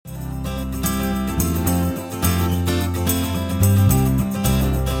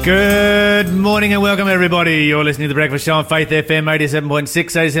Good morning and welcome everybody. You're listening to The Breakfast Show on Faith FM 87.6,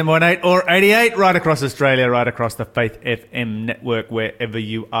 87.8 or 88 right across Australia, right across the Faith FM network, wherever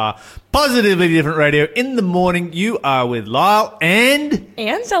you are. Positively Different Radio in the morning. You are with Lyle and...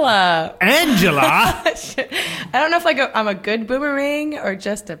 Angela. I don't know if I'm a good boomerang or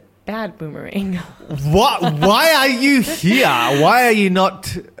just a bad boomerang. What? Why are you here? Why are you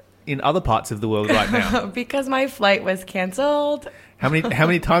not in other parts of the world right now? Because my flight was cancelled. How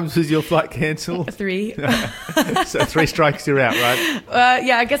many times was your flight cancelled? 3. So 3 strikes, you're out, right?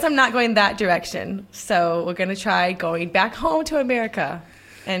 Yeah, I guess I'm not going that direction. So we're going to try going back home to America.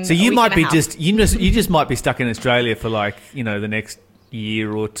 And so you might be you just might be stuck in Australia for the next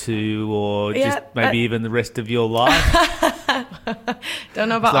year or two, or just maybe even the rest of your life. Don't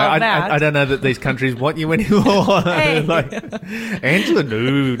know about all that. I don't know that these countries want you anymore. Hey. Angela,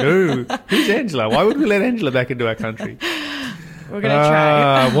 no. Who's Angela? Why would we let Angela back into our country? We're going to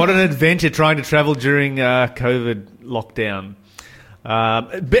try. What an adventure trying to travel during COVID lockdown.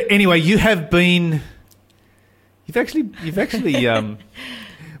 But anyway, you've actually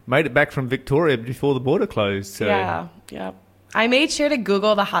made it back from Victoria before the border closed. So. Yeah. I made sure to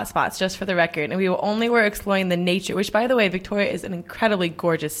Google the hotspots just for the record, and we only were exploring the nature, which, by the way, Victoria is an incredibly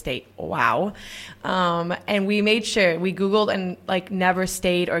gorgeous state. Wow. And we made sure we Googled and never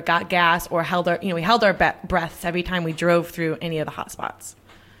stayed or got gas or we held our breaths every time we drove through any of the hotspots.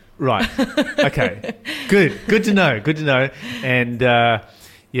 Right. Okay. Good to know. And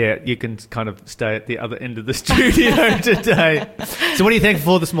you can kind of stay at the other end of the studio today. So what are you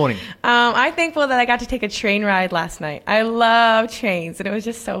thankful for this morning? I'm thankful that I got to take a train ride last night. I love trains, and it was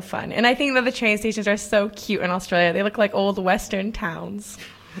just so fun. And I think that the train stations are so cute in Australia. They look like old Western towns.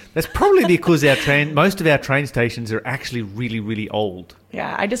 That's probably because most of our train stations are actually really, really old.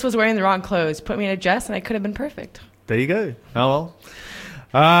 Yeah, I just was wearing the wrong clothes. Put me in a dress, and I could have been perfect. There you go. Oh, well.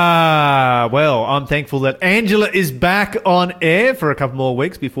 Well, I'm thankful that Angela is back on air for a couple more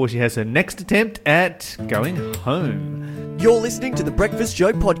weeks before she has her next attempt at going home. You're listening to The Breakfast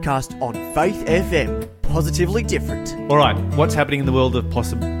Show podcast on Faith FM. Positively different. All right, what's happening in the world of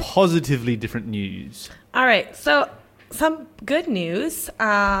positively different news? All right, so some good news.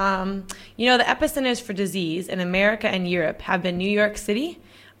 The epicenters for disease in America and Europe have been New York City,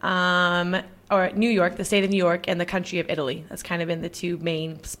 or New York, the state of New York, and the country of Italy. That's kind of been the two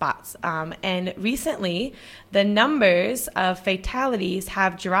main spots. And recently, the numbers of fatalities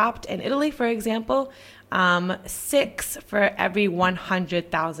have dropped. In Italy, for example, 6 for every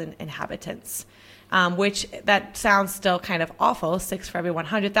 100,000 inhabitants, which that sounds still kind of awful, 6 for every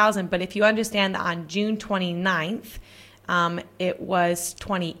 100,000. But if you understand that on June 29th, it was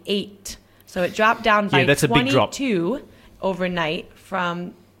 28. So it dropped down by that's 22 a big drop. Overnight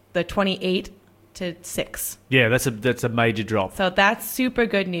from the 28 to 6. Yeah, that's a major drop. So that's super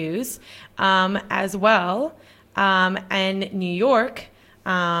good news as well. And New York,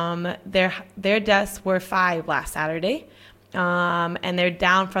 their deaths were 5 last Saturday. And they're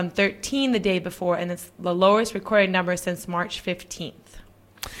down from 13 the day before, and it's the lowest recorded number since March 15th.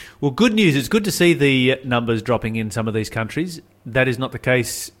 Well, good news. It's good to see the numbers dropping in some of these countries. That is not the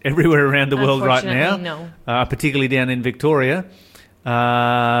case everywhere around the world right now, no. Particularly down in Victoria.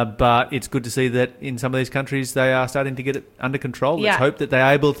 But it's good to see that in some of these countries they are starting to get it under control. Let's hope that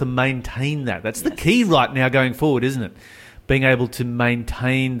they're able to maintain that. That's the key right now going forward, isn't it? Being able to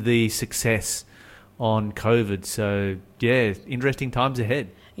maintain the success on COVID. So, interesting times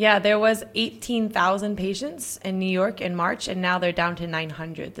ahead. Yeah, there was 18,000 patients in New York in March, and now they're down to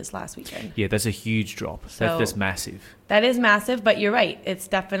 900 this last weekend. Yeah, that's a huge drop. So that's massive. That is massive, but you're right. It's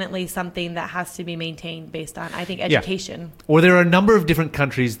definitely something that has to be maintained based on, I think, education. Yeah. Or there are a number of different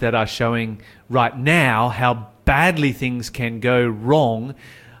countries that are showing right now how badly things can go wrong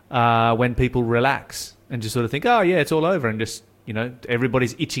when people relax and just sort of think, oh, yeah, it's all over, and just,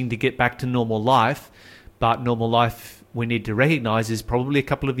 everybody's itching to get back to normal life, but normal life, we need to recognise, is probably a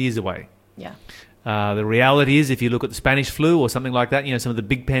couple of years away. Yeah. The reality is, if you look at the Spanish flu or something like that, some of the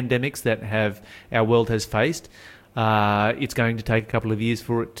big pandemics that our world has faced, it's going to take a couple of years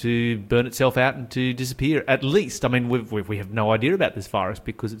for it to burn itself out and to disappear, at least. I mean, we have no idea about this virus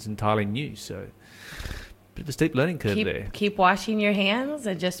because it's entirely new, so bit of a steep learning curve there. Keep washing your hands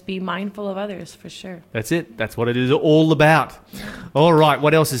and just be mindful of others, for sure. That's it. That's what it is all about. All right.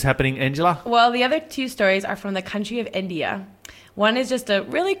 What else is happening, Angela? Well, the other 2 stories are from the country of India. One is just a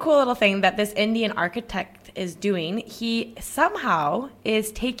really cool little thing that this Indian architect is doing. He somehow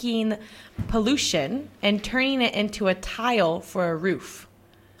is taking pollution and turning it into a tile for a roof.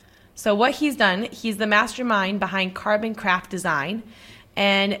 So what he's done, he's the mastermind behind Carbon Craft Design.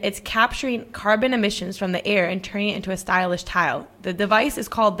 and it's capturing carbon emissions from the air and turning it into a stylish tile. The device is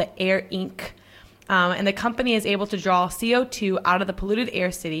called the Air Ink. And the company is able to draw CO2 out of the polluted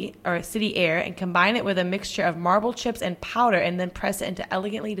city air and combine it with a mixture of marble chips and powder and then press it into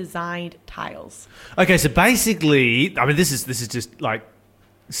elegantly designed tiles. Okay, so basically, I mean, this is just like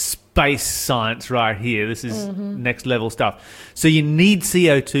space science right here. This is next level stuff. So you need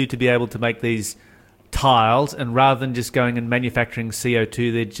CO2 to be able to make these tiles, and rather than just going and manufacturing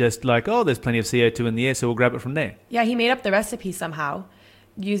CO2, they're just like, oh, there's plenty of CO2 in the air, so we'll grab it from there. Yeah, he made up the recipe somehow,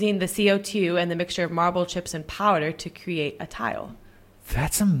 using the CO2 and the mixture of marble chips and powder to create a tile.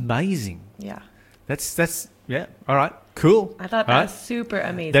 That's amazing. Yeah. That's yeah. All right. Cool. I thought that was super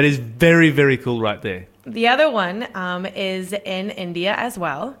amazing. That is very, very cool right there. The other one is in India as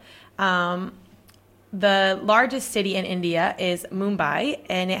well. The largest city in India is Mumbai,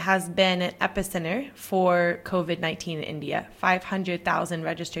 and it has been an epicenter for COVID-19 in India, 500,000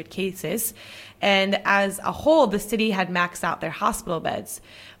 registered cases. And as a whole, the city had maxed out their hospital beds,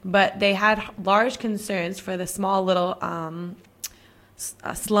 but they had large concerns for the small little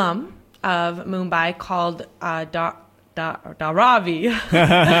slum of Mumbai called Dharavi.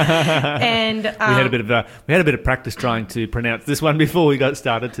 And we had a bit of practice trying to pronounce this one before we got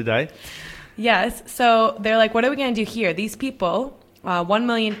started today. Yes. So they're like, what are we going to do here? These people, 1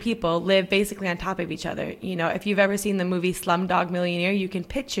 million people, live basically on top of each other. You know, if you've ever seen the movie Slumdog Millionaire, you can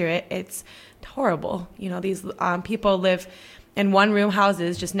picture it. It's horrible. You know, these people live in one-room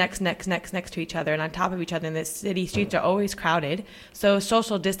houses just next to each other and on top of each other. And the city streets are always crowded. So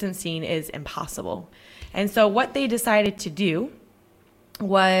social distancing is impossible. And so what they decided to do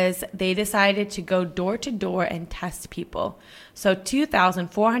was they decided to go door to door and test people. So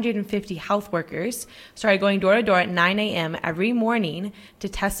 2,450 health workers started going door to door at 9 a.m. every morning to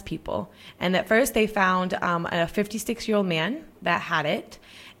test people. And at first they found a 56-year-old man that had it.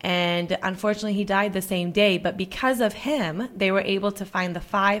 And unfortunately, he died the same day. But because of him, they were able to find the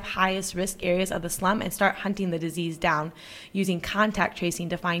 5 highest risk areas of the slum and start hunting the disease down using contact tracing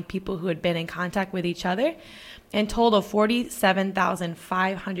to find people who had been in contact with each other. In total,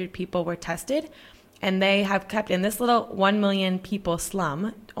 47,500 people were tested, and they have kept in this little 1 million people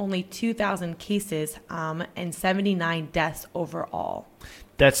slum only 2,000 cases and 79 deaths overall.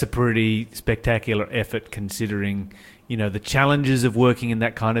 That's a pretty spectacular effort considering, you know, the challenges of working in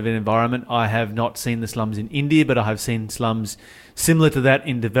that kind of an environment. I have not seen the slums in India, but I have seen slums similar to that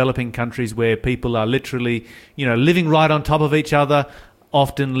in developing countries where people are literally, you know, living right on top of each other,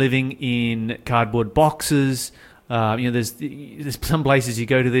 often living in cardboard boxes. You know, there's some places you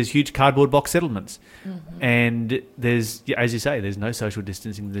go to, there's huge cardboard box settlements. Mm-hmm. And there's, as you say, there's no social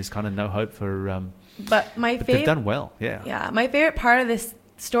distancing. There's kind of no hope for... but they've done well, yeah. Yeah, my favorite part of this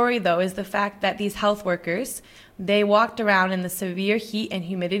story, though, is the fact that these health workers, they walked around in the severe heat and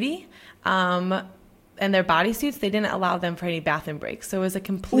humidity, and their bodysuits, they didn't allow them for any bathroom breaks. So it was a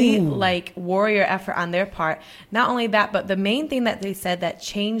complete warrior effort on their part. Not only that, but the main thing that they said that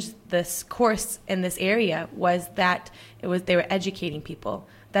changed this course in this area was that they were educating people.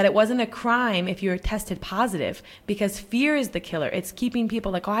 That it wasn't a crime if you were tested positive, because fear is the killer. It's keeping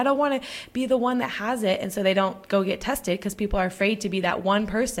people like, oh, I don't want to be the one that has it. And so they don't go get tested because people are afraid to be that one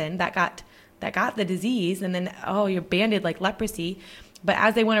person that got the disease. And then, oh, you're banded like leprosy. But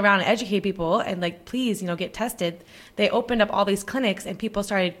as they went around and educate people and like, please, you know, get tested, they opened up all these clinics and people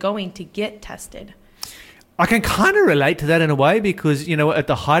started going to get tested. I can kind of relate to that in a way because, you know, at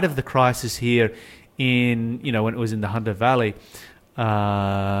the height of the crisis here in, you know, when it was in the Hunter Valley,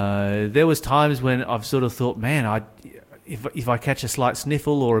 there was times when I've sort of thought, man, if I catch a slight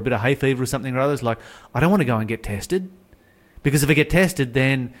sniffle or a bit of hay fever or something or other, it's like, I don't want to go and get tested. Because if I get tested,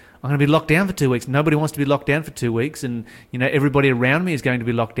 then I'm going to be locked down for 2 weeks. Nobody wants to be locked down for 2 weeks. And, you know, everybody around me is going to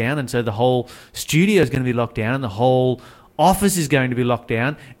be locked down. And so the whole studio is going to be locked down and the whole office is going to be locked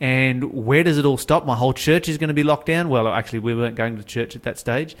down. And where does it all stop? My whole church is going to be locked down. Well, actually, we weren't going to church at that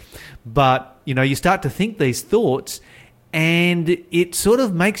stage. But, you know, you start to think these thoughts and it sort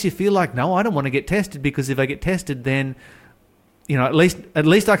of makes you feel like, no, I don't want to get tested because if I get tested, then... you know, at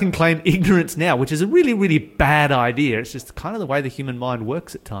least I can claim ignorance now, which is a really, really bad idea. It's just kind of the way the human mind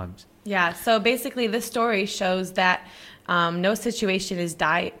works at times. Yeah, so basically this story shows that no situation is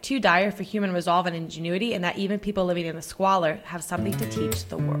too dire for human resolve and ingenuity, and that even people living in the squalor have something to teach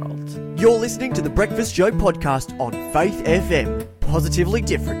the world. You're listening to the Breakfast Show podcast on Faith FM. Positively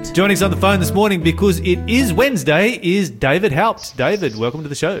different. Joining us on the phone this morning because it is Wednesday is David Haupt. David, welcome to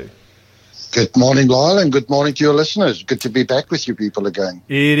the show. Good morning, Lyle, and good morning to your listeners. Good to be back with you people again.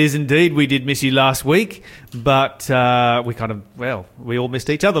 It is indeed. We did miss you last week, but we all missed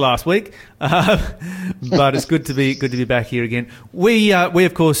each other last week. But it's good to be back here again. We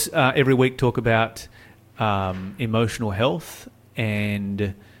of course every week talk about emotional health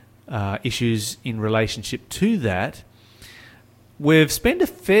and issues in relationship to that. We've spent a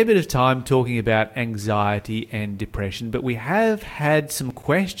fair bit of time talking about anxiety and depression, but we have had some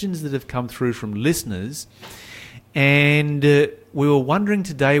questions that have come through from listeners, and we were wondering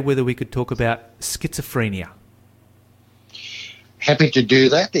today whether we could talk about schizophrenia. Happy to do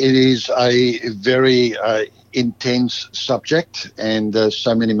that. It is a very intense subject, and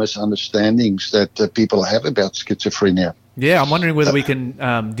so many misunderstandings that people have about schizophrenia. Yeah, I'm wondering whether we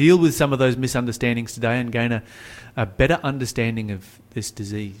can deal with some of those misunderstandings today and gain a better understanding of this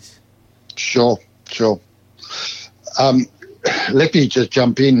disease. Sure. Let me just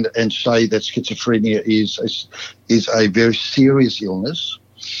jump in and say that schizophrenia is a very serious illness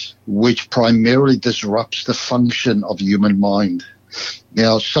which primarily disrupts the function of the human mind.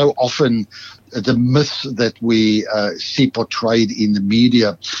 Now, so often the myth that we see portrayed in the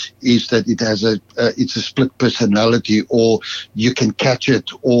media is that it has it's a split personality, or you can catch it,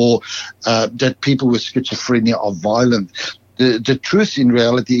 or that people with schizophrenia are violent. The truth in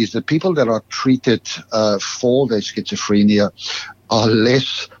reality is that people that are treated for their schizophrenia are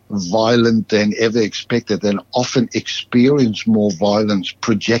less violent than ever expected, and often experience more violence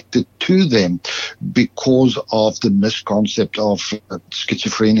projected to them because of the misconcept of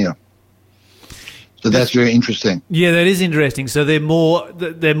schizophrenia. So that's very interesting. Yeah, that is interesting. So they're more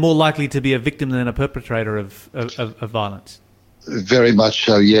likely to be a victim than a perpetrator of violence. Very much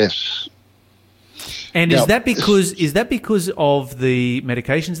so, yes. And now, is that because of the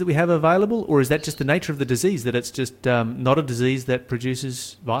medications that we have available, or is that just the nature of the disease, that it's just not a disease that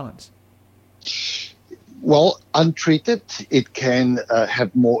produces violence? Well, untreated, it can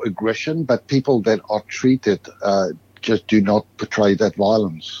have more aggression, but people that are treated just do not portray that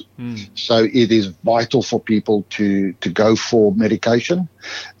violence. So it is vital for people to go for medication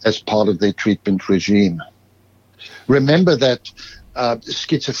as part of their treatment regime. Remember that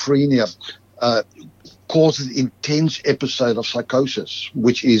schizophrenia causes intense episode of psychosis,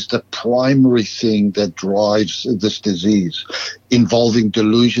 which is the primary thing that drives this disease, involving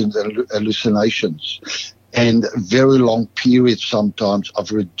delusions and hallucinations, and very long periods sometimes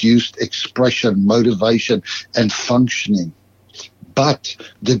of reduced expression, motivation, and functioning. But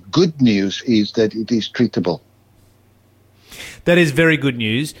the good news is that it is treatable. That is very good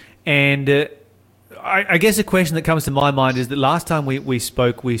news. And I guess a question that comes to my mind is that last time we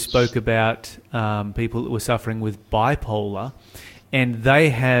spoke about people that were suffering with bipolar, and they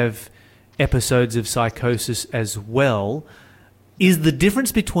have episodes of psychosis as well. Is the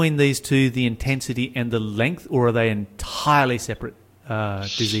difference between these two the intensity and the length, or are they entirely separate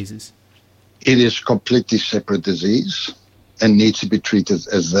diseases? It is completely separate disease and needs to be treated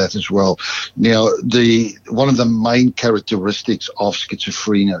as that as well. Now, one of the main characteristics of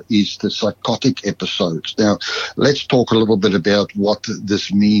schizophrenia is the psychotic episodes. Now, let's talk a little bit about what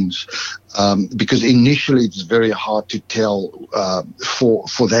this means, because initially it's very hard to tell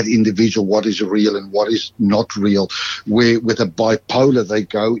for that individual what is real and what is not real. Where with a bipolar, they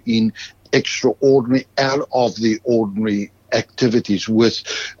go in extraordinary, out of the ordinary activities. With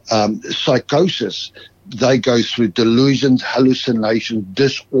psychosis, they go through delusions, hallucinations,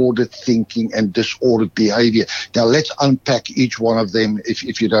 disordered thinking, and disordered behavior. Now, let's unpack each one of them,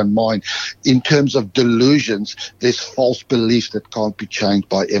 if you don't mind. In terms of delusions, there's false beliefs that can't be changed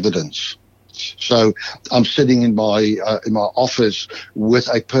by evidence. So I'm sitting in my office with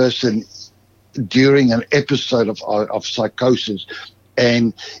a person during an episode of psychosis,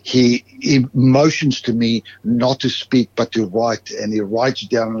 and he motions to me not to speak but to write, and he writes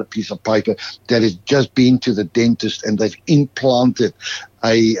down on a piece of paper that has just been to the dentist and they've implanted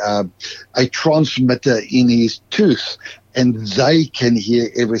a transmitter in his tooth, and they can hear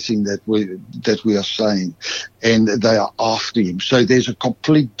everything that we are saying, and they are after him. So there's a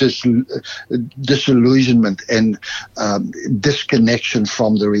complete disillusionment and disconnection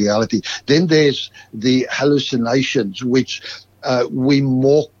from the reality. Then there's the hallucinations, which we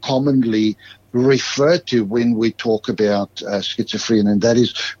more commonly refer to when we talk about schizophrenia, and that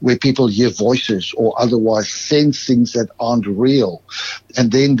is where people hear voices or otherwise sense things that aren't real.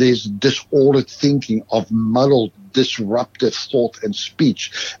 And then there's disordered thinking of muddled, disruptive thought and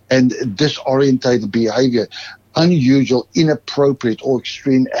speech, and disorientated behavior, unusual, inappropriate, or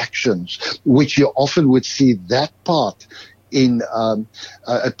extreme actions, which you often would see that part in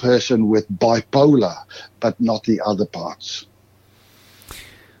a person with bipolar, but not the other parts.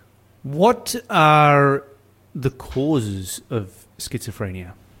 What are the causes of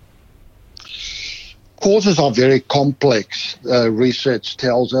schizophrenia? Causes are very complex. Research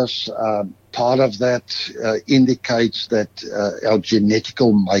tells us part of that indicates that our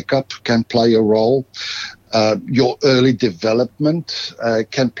genetical makeup can play a role. Your early development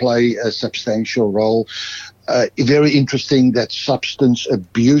can play a substantial role. Very interesting that substance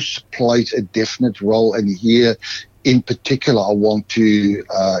abuse plays a definite role, and here in particular I want to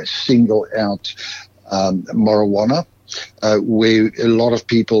single out marijuana. Where a lot of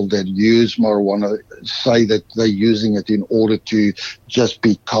people that use marijuana say that they're using it in order to just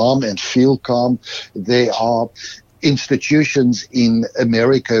be calm and feel calm. There are institutions in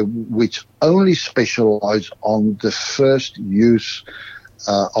America which only specialize on the first use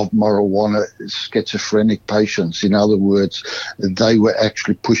of marijuana schizophrenic patients. In other words, they were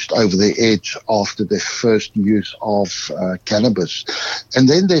actually pushed over the edge after their first use of cannabis. And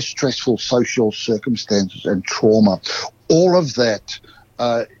then there's stressful social circumstances and trauma. All of that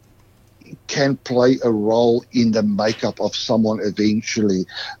can play a role in the makeup of someone eventually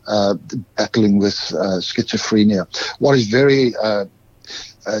battling with schizophrenia. What is very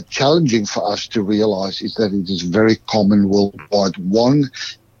challenging for us to realize is that it is very common worldwide. 1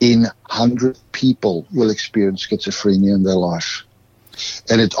 in 100 people will experience schizophrenia in their life.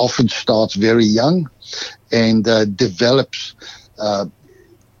 And it often starts very young and develops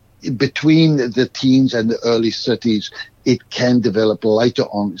between the teens and the early 30s. It can develop later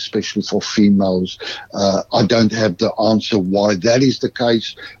on, especially for females. I don't have the answer why that is the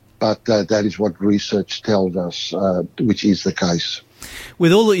case, but that is what research tells us, which is the case.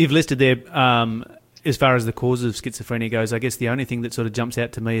 With all that you've listed there, as far as the cause of schizophrenia goes, I guess the only thing that sort of jumps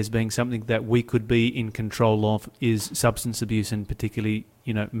out to me as being something that we could be in control of is substance abuse, and particularly,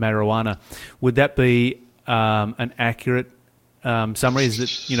 marijuana. Would that be an accurate summary? Is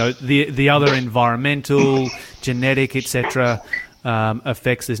that, the other environmental, genetic, etc.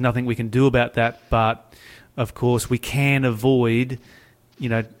 effects, there's nothing we can do about that, but of course we can avoid,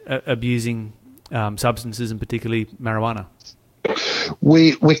 abusing substances, and particularly marijuana?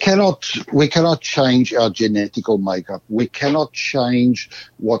 We cannot change our genetical makeup. We cannot change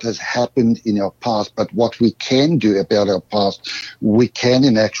what has happened in our past, but what we can do about our past, we can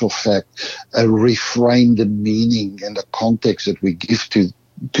in actual fact reframe the meaning and the context that we give to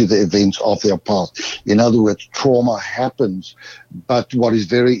the events of their past. In other words, trauma happens, but what is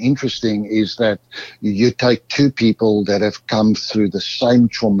very interesting is that you take 2 people that have come through the same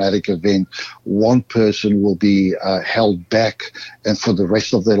traumatic event. One person will be held back and for the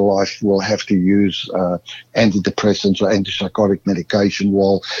rest of their life will have to use antidepressants or antipsychotic medication,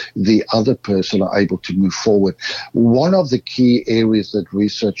 while the other person are able to move forward. One of the key areas that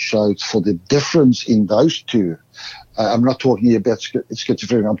research shows for the difference in those two, I'm not talking about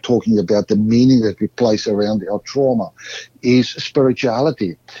schizophrenia, I'm talking about the meaning that we place around our trauma, is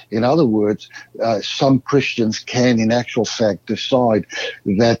spirituality. In other words, some Christians can in actual fact decide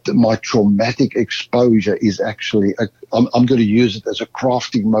that my traumatic exposure is actually, I'm going to use it as a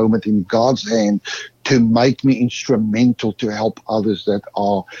crafting moment in God's hand to make me instrumental to help others that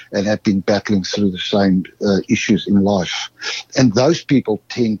are and have been battling through the same issues in life. And those people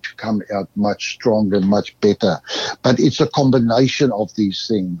tend to come out much stronger, much better. But it's a combination of these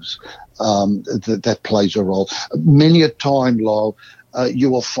things that plays a role. Many a time, Lyle, you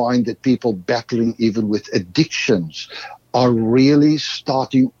will find that people battling even with addictions are really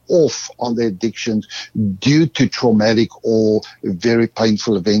starting off on their addictions due to traumatic or very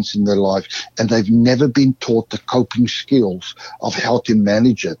painful events in their life, and they've never been taught the coping skills of how to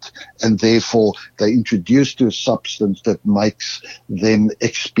manage it, and therefore they're introduced to a substance that makes them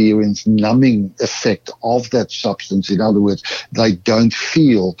experience numbing effect of that substance. In other words, they don't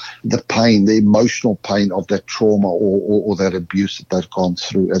feel the pain, the emotional pain of that trauma or that abuse that they've gone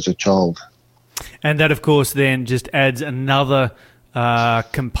through as a child. And that, of course, then just adds another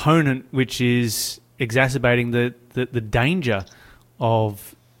component, which is exacerbating the danger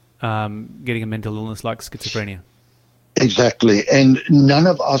of getting a mental illness like schizophrenia. Exactly. And none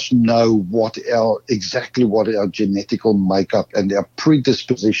of us know exactly what our genetical makeup and our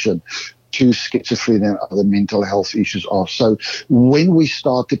predisposition to schizophrenia and other mental health issues are. So when we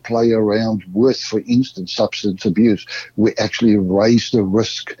start to play around with, for instance, substance abuse, we actually raise the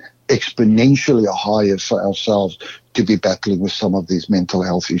risk exponentially higher for ourselves to be battling with some of these mental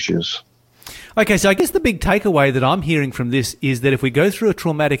health issues. Okay, so I guess the big takeaway that I'm hearing from this is that if we go through a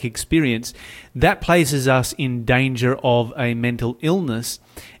traumatic experience, that places us in danger of a mental illness,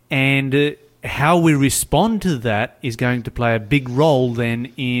 and how we respond to that is going to play a big role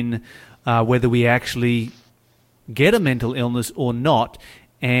then in whether we actually get a mental illness or not.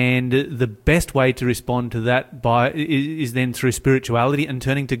 And the best way to respond to that is then through spirituality and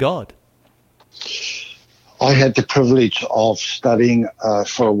turning to God. I had the privilege of studying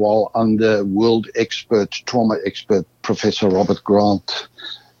for a while under world trauma expert, Professor Robert Grant.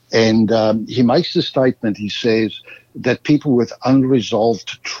 And he makes the statement, he says, that people with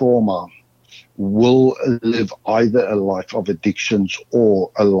unresolved trauma will live either a life of addictions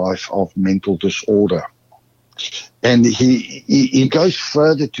or a life of mental disorder. And he goes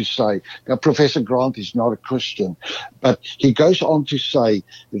further to say, now Professor Grant is not a Christian, but he goes on to say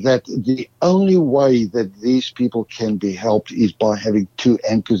that the only way that these people can be helped is by having two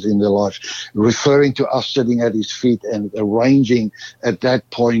anchors in their life, referring to us sitting at his feet and arranging at that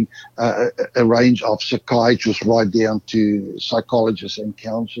point a range of psychiatrists right down to psychologists and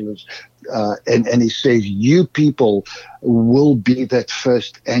counselors. And he says, you people will be that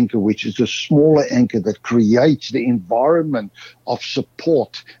first anchor, which is a smaller anchor that creates the environment of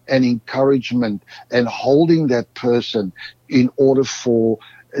support and encouragement and holding that person in order for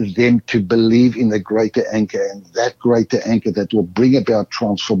them to believe in the greater anchor, and that greater anchor that will bring about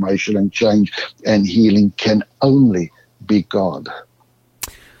transformation and change and healing can only be God.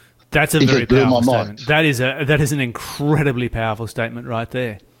 That's a very powerful statement. That is an incredibly powerful statement right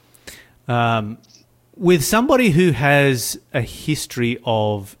there. With somebody who has a history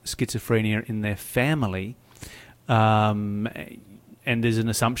of schizophrenia in their family, and there's an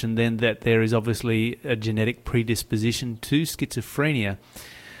assumption then that there is obviously a genetic predisposition to schizophrenia,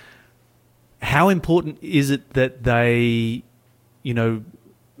 how important is it that they,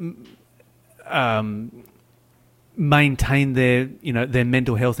 maintain their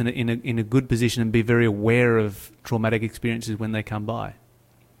mental health in a good position and be very aware of traumatic experiences when they come by?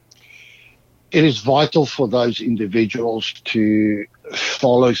 It is vital for those individuals to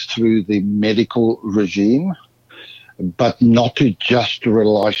follow through the medical regime, but not to just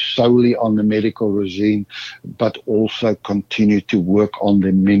rely solely on the medical regime, but also continue to work on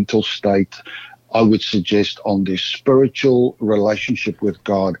their mental state. I would suggest on their spiritual relationship with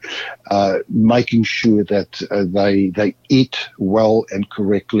God, making sure that they eat well and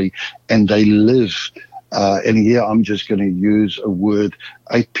correctly and they live. And here I'm just going to use a word,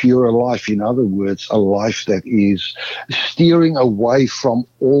 a pure life. In other words, a life that is steering away from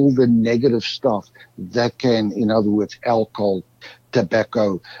all the negative stuff that can, in other words, alcohol,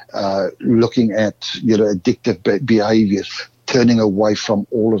 tobacco, looking at, addictive behaviors, turning away from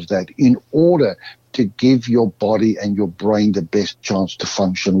all of that in order to give your body and your brain the best chance to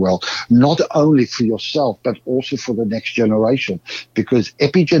function well, not only for yourself, but also for the next generation, because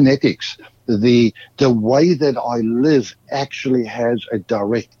epigenetics, the way that I live actually has a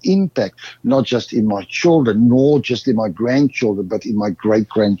direct impact, not just in my children, nor just in my grandchildren, but in my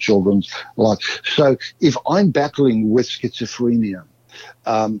great-grandchildren's life. So if I'm battling with schizophrenia,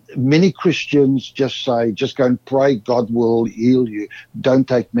 many Christians just say, just go and pray, God will heal you, don't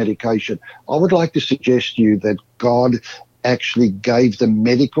take medication. I would like to suggest to you that God actually gave the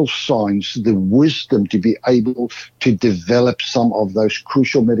medical science the wisdom to be able to develop some of those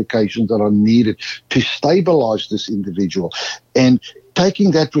crucial medications that are needed to stabilize this individual. And taking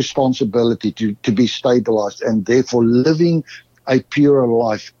that responsibility to be stabilized and therefore living a purer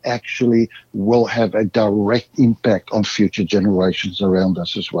life actually will have a direct impact on future generations around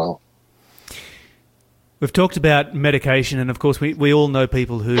us as well. We've talked about medication, and of course we all know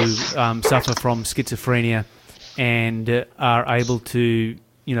people who suffer from schizophrenia and are able to,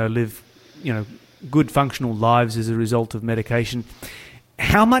 live, good functional lives as a result of medication.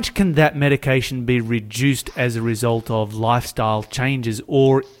 How much can that medication be reduced as a result of lifestyle changes,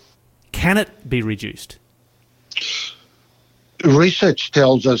 or can it be reduced? Research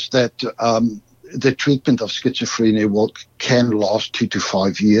tells us that the treatment of schizophrenia can last 2 to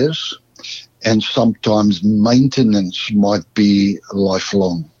 5 years, and sometimes maintenance might be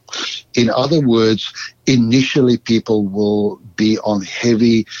lifelong. In other words, initially people will be on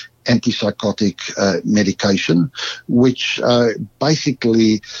heavy antipsychotic medication, which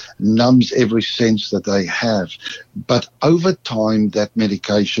basically numbs every sense that they have. But over time, that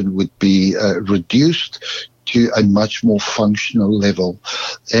medication would be reduced to a much more functional level.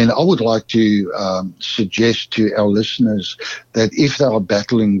 And I would like to suggest to our listeners that if they are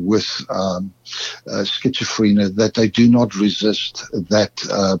battling with schizophrenia, that they do not resist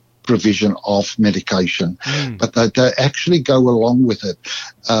that provision of medication, but that they actually go along with it.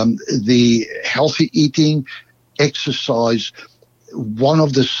 The healthy eating, exercise, one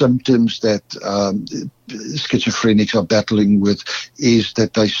of the symptoms that schizophrenics are battling with is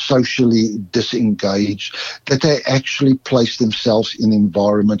that they socially disengage, that they actually place themselves in an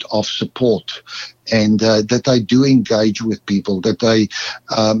environment of support, and that they do engage with people, that they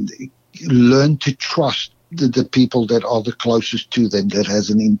learn to trust the people that are the closest to them, that has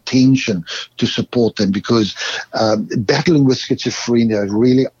an intention to support them, because battling with schizophrenia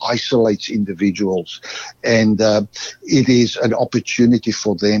really isolates individuals, and it is an opportunity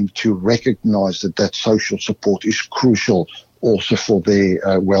for them to recognize that social support is crucial also for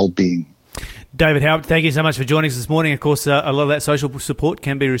their well-being. David Howard, thank you so much for joining us this morning. Of course, a lot of that social support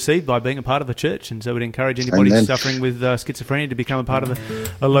can be received by being a part of a church, and so we'd encourage anybody suffering with schizophrenia to become a part of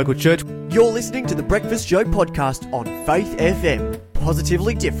a local church. You're listening to the Breakfast Show podcast on Faith FM.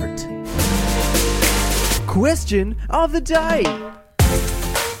 Positively different. Question of the day.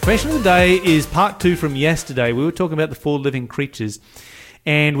 Question of the day is part 2 from yesterday. We were talking about the 4 living creatures,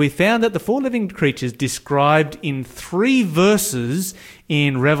 and we found that the 4 living creatures described in 3 verses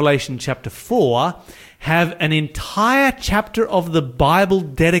in Revelation chapter 4 have an entire chapter of the Bible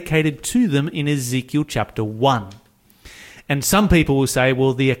dedicated to them in Ezekiel chapter 1. And some people will say,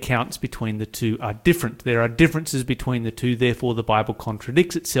 well, the accounts between the two are different. There are differences between the two, therefore the Bible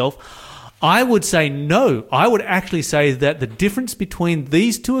contradicts itself. I would say no. I would actually say that the difference between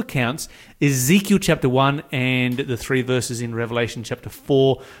these 2 accounts, Ezekiel chapter 1 and the 3 verses in Revelation chapter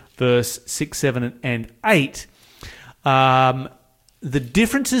 4, verse 6, 7, and 8, the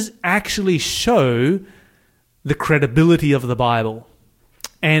differences actually show the credibility of the Bible.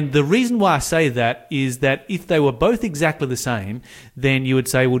 And the reason why I say that is that if they were both exactly the same, then you would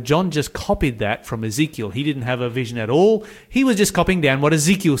say, well, John just copied that from Ezekiel. He didn't have a vision at all. He was just copying down what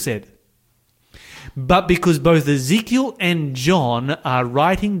Ezekiel said. But because both Ezekiel and John are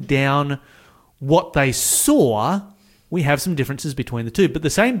writing down what they saw, we have some differences between the two. But the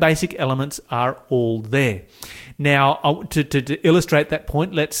same basic elements are all there. Now, to illustrate that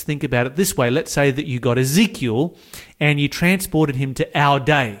point, let's think about it this way. Let's say that you got Ezekiel and you transported him to our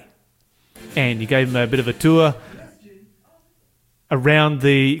day. And you gave him a bit of a tour around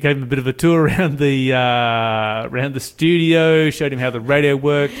the studio, showed him how the radio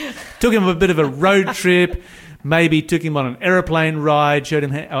worked, took him a bit of a road trip, maybe took him on an aeroplane ride, showed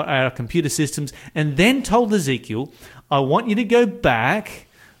him our computer systems, and then told Ezekiel, I want you to go back.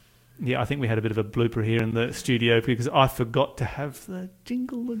 Yeah, I think we had a bit of a blooper here in the studio because I forgot to have the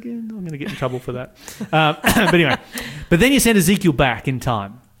jingle again. I'm going to get in trouble for that. But anyway, but then you sent Ezekiel back in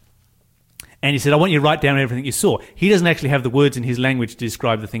time. And he said, I want you to write down everything you saw. He doesn't actually have the words in his language to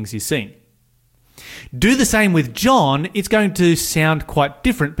describe the things he's seen. Do the same with John. It's going to sound quite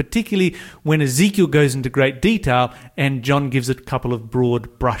different, particularly when Ezekiel goes into great detail and John gives it a couple of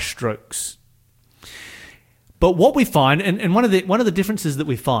broad brushstrokes. But what we find, and one of the differences that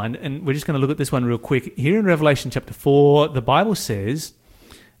we find, and we're just going to look at this one real quick, here in Revelation chapter 4, the Bible says,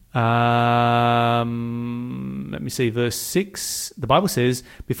 let me see, verse 6. The Bible says,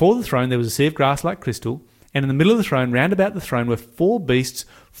 before the throne there was a sea of glass like crystal, and in the middle of the throne, round about the throne, were 4 beasts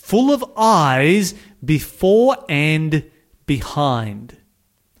full of eyes before and behind.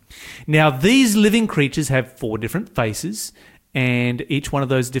 Now, these living creatures have 4 different faces, and each one of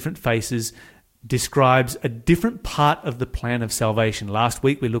those different faces describes a different part of the plan of salvation. Last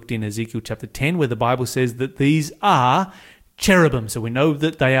week we looked in Ezekiel chapter 10, where the Bible says that these are cherubim. So we know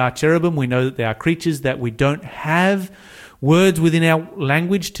that they are cherubim. We know that they are creatures that we don't have words within our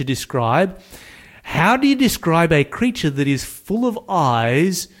language to describe. How do you describe a creature that is full of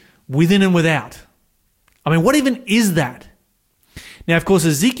eyes within and without? I mean, what even is that? Now, of course,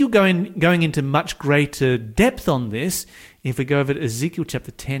 Ezekiel going into much greater depth on this. If we go over to Ezekiel chapter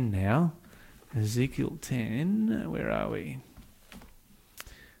 10 now. Ezekiel 10, where are we?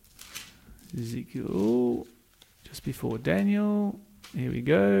 Ezekiel, just before Daniel. Here we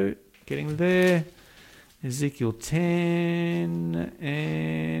go, getting there. Ezekiel 10,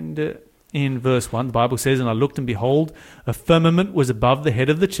 and in verse 1, the Bible says, and I looked, and behold, a firmament was above the head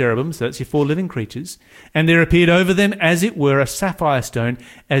of the cherubim, so that's your 4 living creatures, and there appeared over them, as it were, a sapphire stone,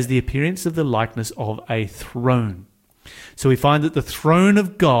 as the appearance of the likeness of a throne. So we find that the throne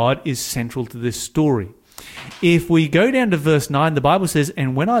of God is central to this story. If we go down to verse 9, the Bible says,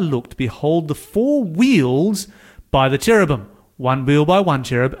 and when I looked, behold, the 4 wheels by the cherubim, one wheel by one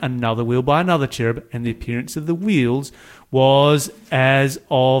cherub, another wheel by another cherub, and the appearance of the wheels was as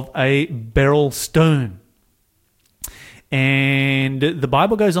of a beryl stone. And the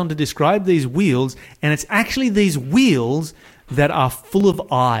Bible goes on to describe these wheels, and it's actually these wheels that are full of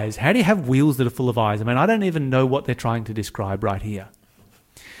eyes. How do you have wheels that are full of eyes? I mean, I don't even know what they're trying to describe right here.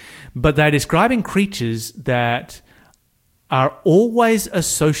 But they're describing creatures that are always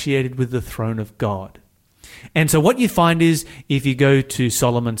associated with the throne of God. And so what you find is, if you go to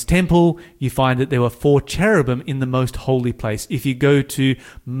Solomon's temple, you find that there were 4 cherubim in the most holy place. If you go to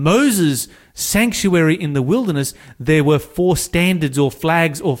Moses' sanctuary in the wilderness, there were 4 standards or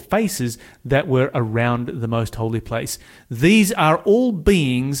flags or faces that were around the most holy place. These are all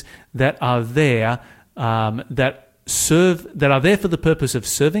beings that are there, that are there for the purpose of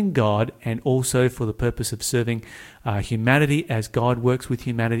serving God, and also for the purpose of serving humanity as God works with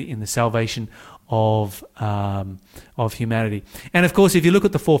humanity in the salvation of humanity. And of course, if you look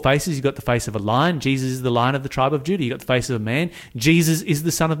at the 4 faces, you've got the face of a lion. Jesus is the Lion of the tribe of Judah. You've got the face of a man. Jesus is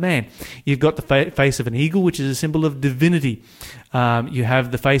the Son of Man. You've got the face of an eagle, which is a symbol of divinity. You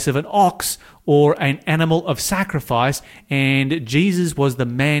have the face of an ox, or an animal of sacrifice, and Jesus was the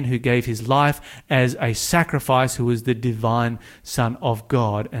man who gave his life as a sacrifice, who was the divine Son of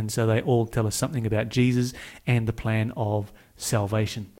God. And so they all tell us something about Jesus and the plan of salvation.